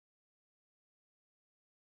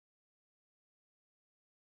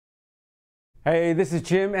Hey, this is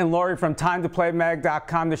Jim and Lori from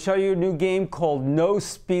TimeToPlayMag.com to show you a new game called No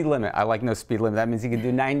Speed Limit. I like No Speed Limit. That means you can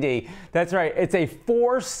do 90. That's right. It's a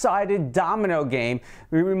four-sided domino game.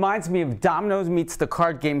 It reminds me of Dominoes meets the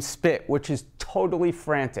card game Spit, which is totally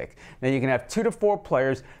frantic. Now you can have 2 to 4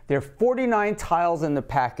 players. There are 49 tiles in the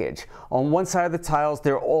package. On one side of the tiles,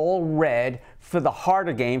 they're all red for the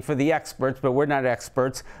harder game, for the experts, but we're not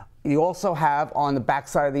experts. You also have on the back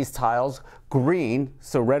side of these tiles green,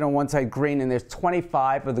 so red on one side, green, and there's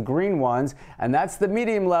 25 of the green ones, and that's the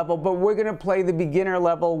medium level, but we're going to play the beginner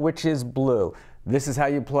level, which is blue. This is how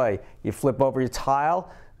you play. You flip over your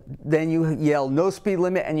tile, then you yell no speed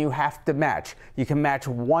limit, and you have to match. You can match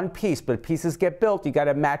one piece, but if pieces get built, you got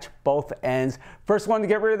to match both ends. First one to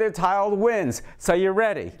get rid of their tile wins. So you're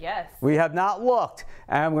ready? Yes. We have not looked.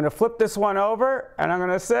 And I'm going to flip this one over, and I'm going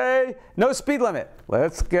to say no speed limit.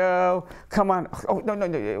 Let's go. Come on. Oh, no, no,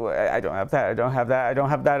 no. I don't have that. I don't have that. I don't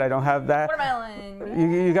have that. I don't have that.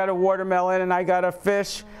 Watermelon. You got a watermelon, and I got a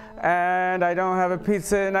fish. And I don't have a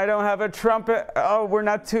pizza, and I don't have a trumpet. Oh, we're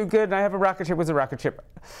not too good. And I have a rocket ship. What's a rocket ship?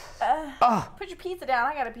 Put your pizza down.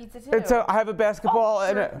 I got a pizza too. I have a basketball.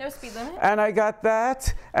 Sure. And no speed limit. And I got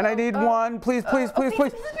that. And I need one. Please, please, please,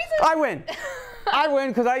 please. Pizza. I win. I win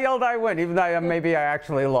because I yelled I win, even though maybe I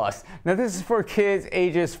actually lost. Now this is for kids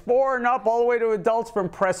ages 4 and up all the way to adults from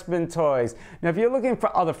Pressman Toys. Now if you're looking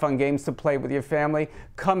for other fun games to play with your family,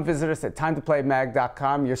 come visit us at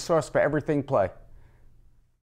TimeToPlayMag.com, your source for everything play.